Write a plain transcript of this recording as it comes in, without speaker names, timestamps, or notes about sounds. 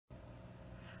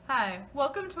Hi,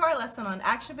 welcome to our lesson on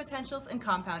action potentials and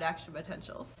compound action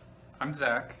potentials. I'm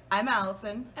Zach. I'm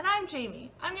Allison. And I'm Jamie.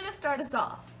 I'm going to start us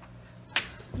off.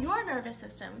 Your nervous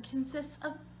system consists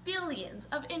of billions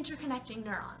of interconnecting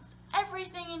neurons.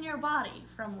 Everything in your body,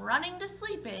 from running to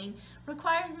sleeping,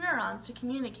 requires neurons to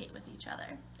communicate with each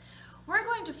other. We're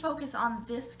going to focus on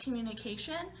this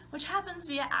communication, which happens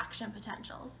via action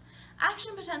potentials.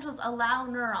 Action potentials allow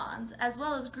neurons, as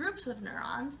well as groups of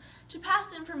neurons, to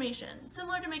pass information,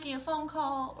 similar to making a phone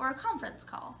call or a conference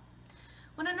call.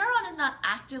 When a neuron is not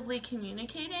actively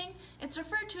communicating, it's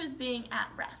referred to as being at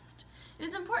rest. It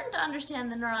is important to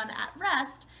understand the neuron at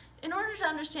rest in order to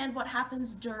understand what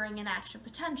happens during an action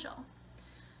potential.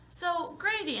 So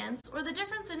gradients, or the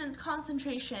difference in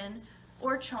concentration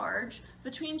or charge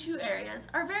between two areas,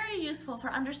 are very useful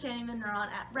for understanding the neuron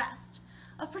at rest.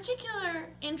 Of particular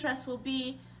interest will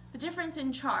be the difference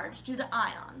in charge due to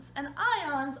ions, and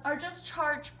ions are just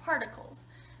charged particles.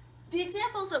 The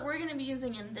examples that we're going to be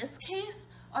using in this case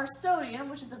are sodium,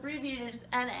 which is abbreviated as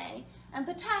Na, and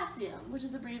potassium, which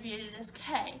is abbreviated as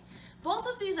K. Both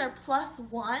of these are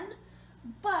 +1,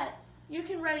 but you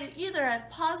can write it either as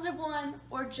 +1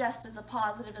 or just as a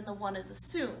positive, and the 1 is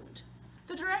assumed.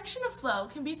 The direction of flow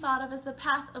can be thought of as the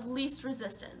path of least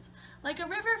resistance, like a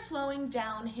river flowing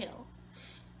downhill.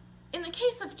 In the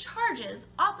case of charges,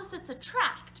 opposites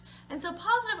attract, and so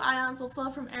positive ions will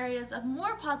flow from areas of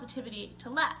more positivity to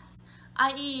less,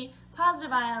 i.e.,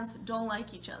 positive ions don't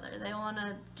like each other. They want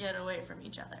to get away from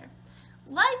each other.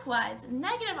 Likewise,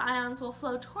 negative ions will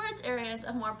flow towards areas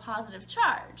of more positive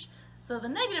charge. So the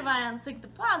negative ions think the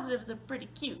positives are pretty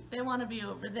cute. They want to be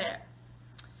over there.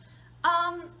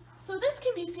 So this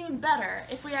can be seen better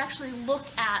if we actually look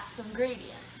at some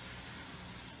gradients.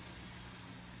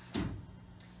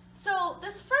 So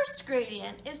this first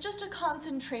gradient is just a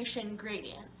concentration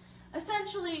gradient.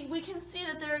 Essentially, we can see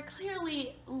that there are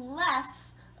clearly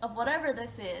less of whatever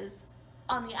this is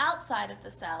on the outside of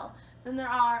the cell than there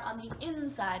are on the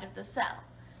inside of the cell.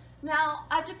 Now,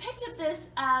 I've depicted this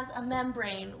as a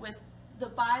membrane with the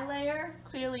bilayer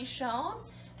clearly shown,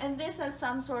 and this as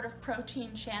some sort of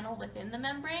protein channel within the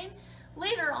membrane.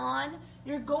 Later on,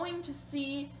 you're going to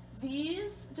see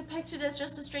these depicted as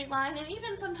just a straight line, and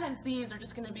even sometimes these are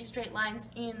just going to be straight lines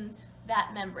in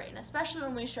that membrane, especially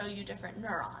when we show you different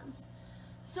neurons.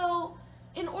 So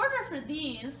in order for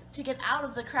these to get out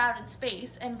of the crowded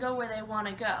space and go where they want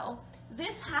to go,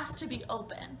 this has to be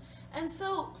open. And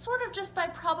so, sort of just by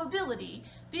probability,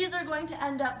 these are going to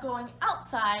end up going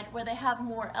outside where they have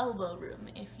more elbow room,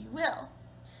 if you will.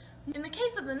 In the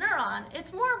case of the neuron,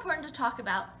 it's more important to talk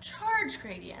about charge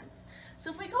gradients. So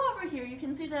if we go over here, you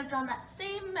can see that I've drawn that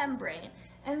same membrane,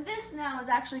 and this now is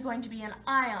actually going to be an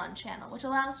ion channel, which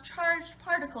allows charged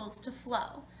particles to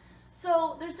flow.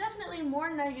 So there's definitely more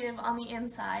negative on the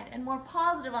inside and more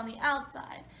positive on the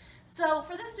outside. So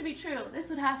for this to be true,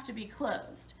 this would have to be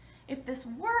closed. If this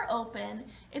were open,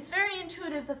 it's very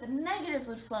intuitive that the negatives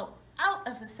would flow out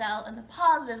of the cell and the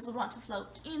positives would want to flow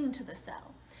into the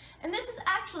cell. And this is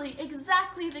actually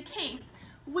exactly the case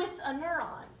with a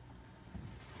neuron.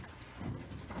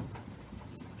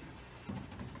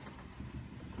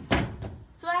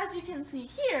 So as you can see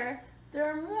here, there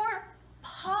are more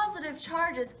positive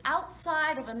charges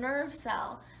outside of a nerve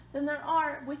cell than there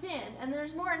are within, and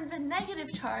there's more of a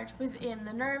negative charge within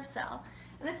the nerve cell.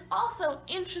 And it's also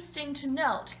interesting to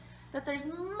note that there's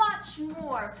much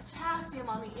more potassium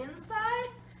on the inside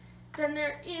than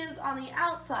there is on the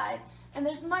outside, and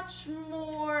there's much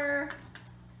more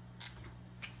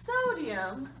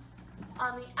sodium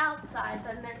on the outside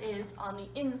than there is on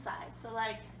the inside. So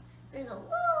like, there's a little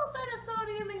bit of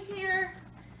sodium in here,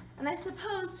 and I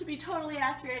suppose to be totally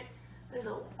accurate, there's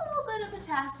a little bit of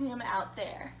potassium out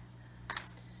there.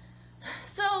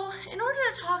 So in order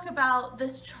to talk about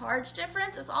this charge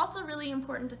difference, it's also really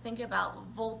important to think about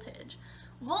voltage.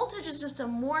 Voltage is just a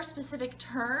more specific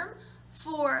term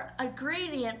for a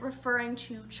gradient referring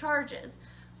to charges.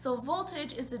 So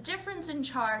voltage is the difference in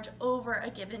charge over a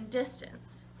given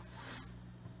distance.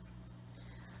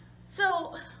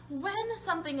 So when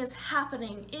something is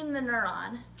happening in the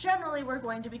neuron, generally we're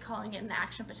going to be calling it an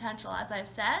action potential, as I've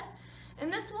said,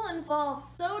 and this will involve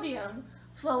sodium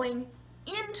flowing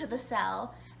into the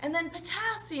cell, and then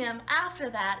potassium after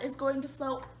that is going to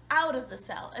flow out of the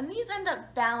cell, and these end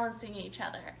up balancing each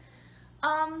other.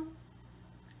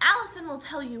 Allison will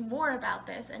tell you more about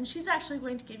this, and she's actually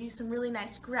going to give you some really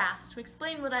nice graphs to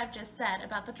explain what I've just said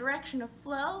about the direction of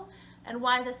flow and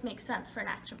why this makes sense for an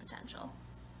action potential.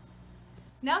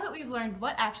 Now that we've learned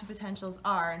what action potentials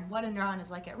are and what a neuron is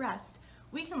like at rest,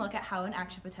 we can look at how an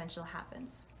action potential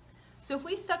happens. So if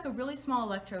we stuck a really small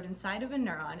electrode inside of a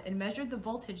neuron and measured the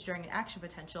voltage during an action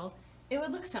potential, it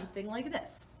would look something like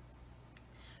this.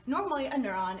 Normally, a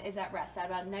neuron is at rest at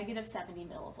about negative 70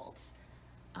 millivolts.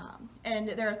 And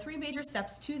there are three major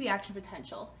steps to the action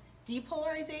potential: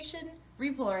 depolarization,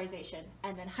 repolarization,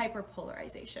 and then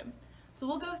hyperpolarization. So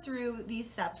we'll go through these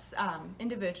steps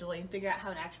individually and figure out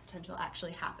how an action potential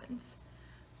actually happens.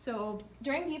 So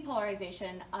during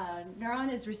depolarization, a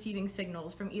neuron is receiving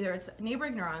signals from either its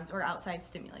neighboring neurons or outside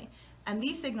stimuli, and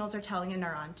these signals are telling a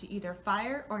neuron to either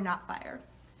fire or not fire.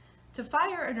 To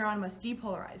fire, a neuron must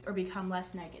depolarize or become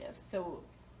less negative. So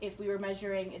if we were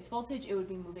measuring its voltage, it would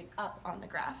be moving up on the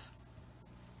graph.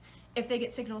 If they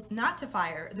get signals not to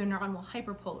fire, the neuron will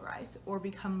hyperpolarize or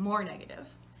become more negative.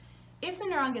 If the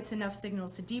neuron gets enough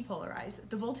signals to depolarize,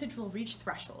 the voltage will reach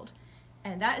threshold,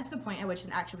 and that is the point at which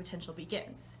an action potential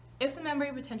begins. If the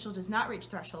membrane potential does not reach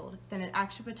threshold, then an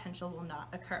action potential will not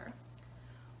occur.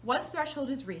 Once threshold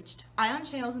is reached, ion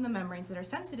channels in the membranes that are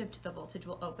sensitive to the voltage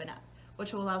will open up,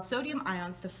 which will allow sodium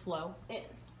ions to flow in.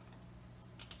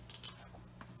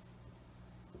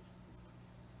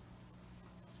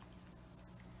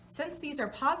 Since these are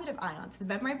positive ions, the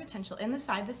membrane potential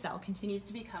inside the cell continues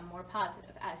to become more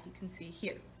positive, as you can see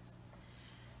here.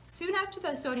 Soon after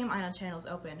the sodium ion channels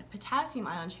open, potassium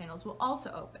ion channels will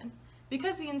also open.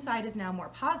 Because the inside is now more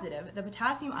positive, the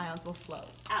potassium ions will flow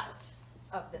out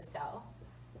of the cell,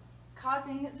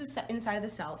 causing the inside of the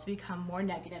cell to become more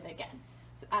negative again.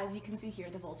 So as you can see here,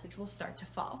 the voltage will start to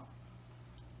fall.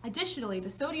 Additionally, the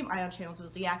sodium ion channels will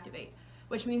deactivate,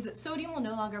 which means that sodium will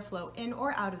no longer flow in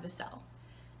or out of the cell.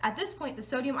 At this point, the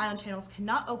sodium ion channels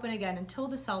cannot open again until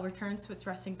the cell returns to its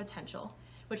resting potential,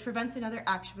 which prevents another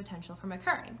action potential from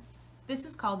occurring. This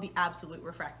is called the absolute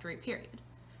refractory period.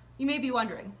 You may be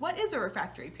wondering, what is a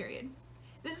refractory period?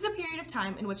 This is a period of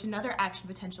time in which another action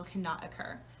potential cannot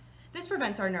occur. This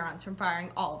prevents our neurons from firing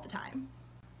all of the time.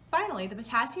 Finally, the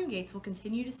potassium gates will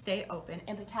continue to stay open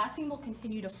and potassium will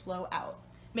continue to flow out,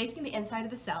 making the inside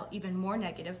of the cell even more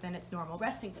negative than its normal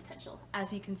resting potential,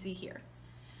 as you can see here.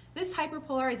 This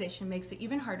hyperpolarization makes it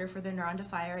even harder for the neuron to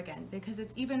fire again because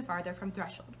it's even farther from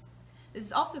threshold. This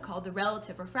is also called the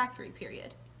relative refractory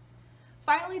period.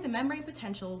 Finally, the membrane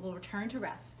potential will return to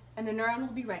rest and the neuron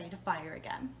will be ready to fire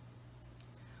again.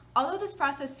 Although this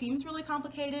process seems really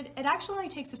complicated, it actually only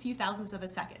takes a few thousandths of a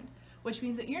second, which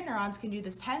means that your neurons can do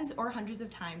this tens or hundreds of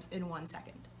times in 1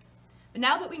 second. But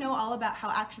now that we know all about how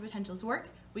action potentials work,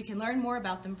 we can learn more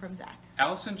about them from Zach.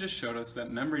 Allison just showed us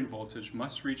that membrane voltage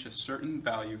must reach a certain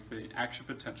value for the action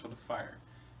potential to fire,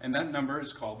 and that number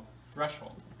is called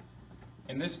threshold.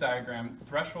 In this diagram,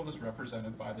 threshold is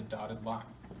represented by the dotted line.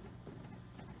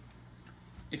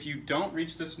 If you don't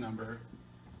reach this number,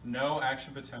 no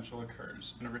action potential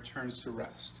occurs and it returns to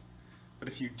rest. But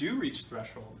if you do reach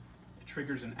threshold, it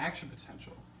triggers an action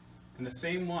potential, and the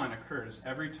same one occurs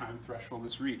every time threshold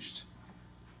is reached.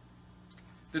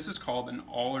 This is called an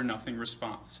all or nothing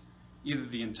response. Either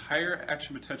the entire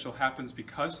action potential happens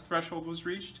because threshold was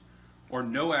reached, or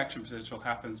no action potential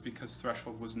happens because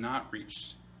threshold was not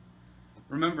reached.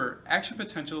 Remember, action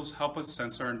potentials help us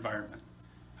sense our environment.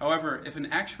 However, if an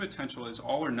action potential is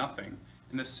all or nothing,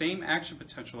 and the same action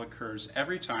potential occurs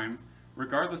every time,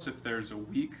 regardless if there is a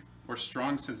weak or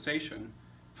strong sensation,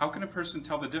 how can a person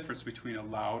tell the difference between a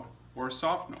loud or a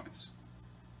soft noise?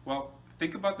 Well,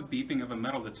 think about the beeping of a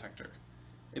metal detector.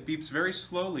 It beeps very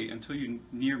slowly until you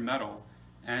near metal,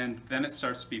 and then it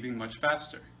starts beeping much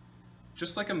faster.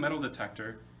 Just like a metal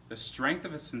detector, the strength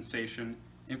of a sensation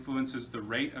influences the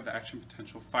rate of action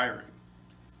potential firing.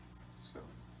 So,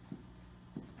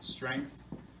 strength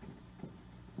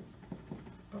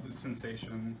of the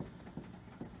sensation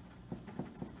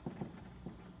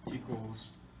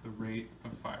equals the rate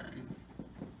of firing.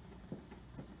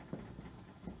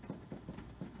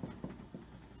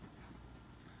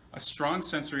 A strong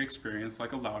sensory experience,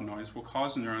 like a loud noise, will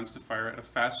cause neurons to fire at a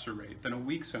faster rate than a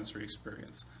weak sensory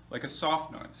experience, like a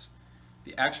soft noise.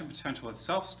 The action potential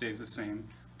itself stays the same,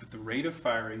 but the rate of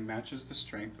firing matches the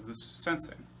strength of the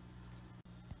sensing.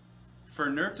 For a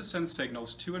nerve to send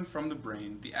signals to and from the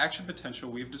brain, the action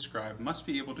potential we've described must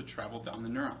be able to travel down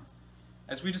the neuron.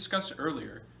 As we discussed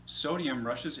earlier, sodium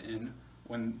rushes in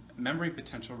when membrane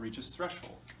potential reaches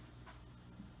threshold.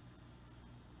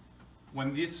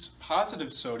 When this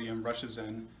positive sodium rushes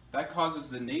in, that causes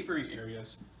the neighboring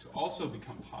areas to also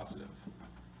become positive.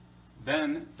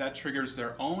 Then that triggers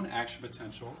their own action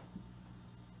potential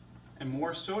and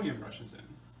more sodium rushes in.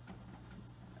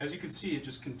 As you can see, it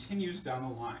just continues down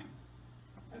the line.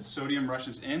 As sodium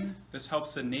rushes in, this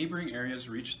helps the neighboring areas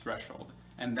reach threshold,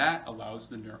 and that allows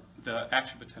the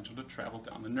action potential to travel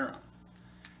down the neuron.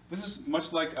 This is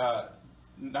much like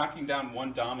knocking down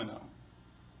one domino.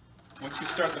 Once you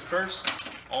start the first,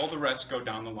 all the rest go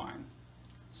down the line.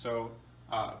 So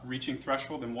reaching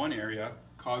threshold in one area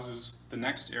causes the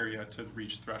next area to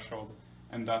reach threshold,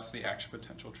 and thus the action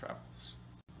potential travels.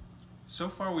 So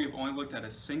far we have only looked at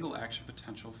a single action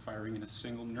potential firing in a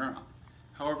single neuron.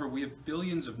 However, we have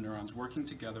billions of neurons working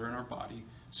together in our body,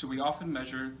 so we often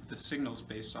measure the signals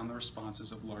based on the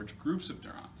responses of large groups of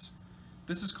neurons.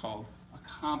 This is called a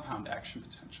compound action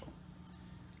potential,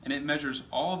 and it measures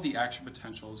all of the action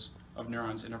potentials of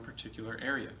neurons in a particular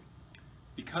area.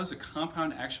 Because a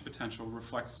compound action potential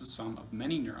reflects the sum of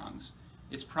many neurons,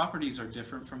 its properties are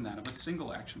different from that of a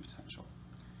single action potential.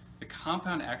 The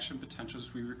compound action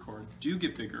potentials we record do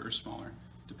get bigger or smaller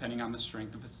depending on the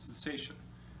strength of its sensation.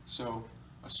 So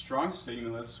a strong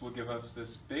stimulus will give us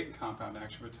this big compound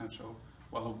action potential,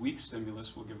 while a weak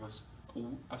stimulus will give us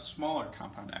a smaller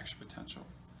compound action potential.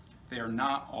 They are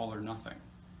not all or nothing.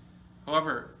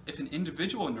 However, if an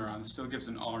individual neuron still gives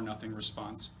an all or nothing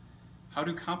response, how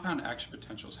do compound action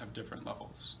potentials have different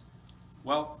levels?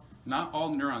 Well, not all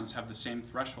neurons have the same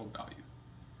threshold value.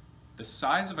 The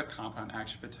size of a compound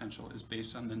action potential is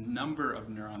based on the number of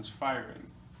neurons firing.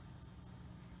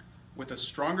 With a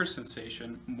stronger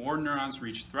sensation, more neurons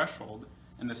reach threshold,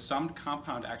 and the summed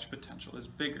compound action potential is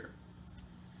bigger.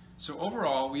 So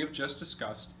overall, we have just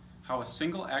discussed how a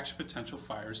single action potential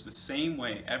fires the same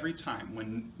way every time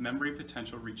when memory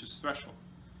potential reaches threshold.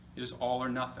 It is all or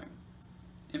nothing.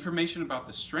 Information about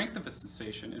the strength of a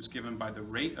sensation is given by the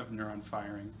rate of neuron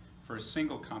firing for a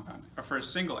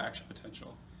single action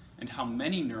potential, and how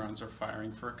many neurons are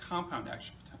firing for a compound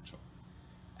action potential.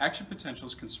 Action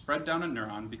potentials can spread down a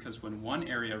neuron because when one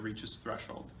area reaches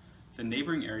threshold, the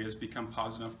neighboring areas become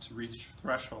positive enough to reach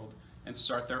threshold and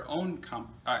start their own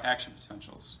action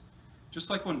potentials. Just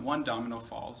like when one domino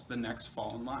falls, the next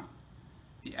fall in line.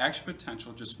 The action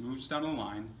potential just moves down a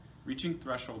line, reaching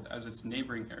threshold as its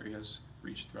neighboring areas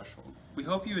reach threshold. We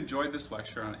hope you enjoyed this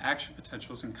lecture on action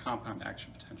potentials and compound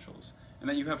action potentials, and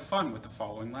that you have fun with the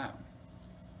following lab.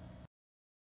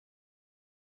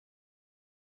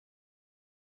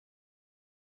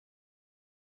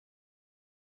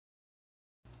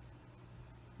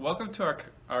 Welcome to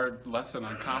our lesson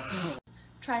on compound.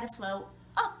 Try to flow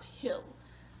uphill.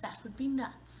 That would be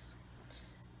nuts.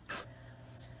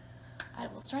 I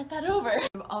will start that over.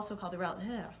 Also called the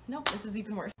relative. Nope, this is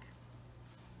even worse.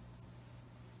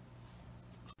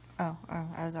 Oh,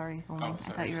 I was already filming. Oh, I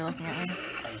sorry. thought you were looking at me.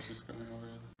 I was just going over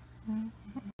it.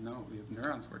 No, we have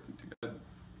neurons working together.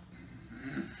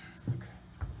 Okay.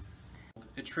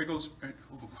 It triggers.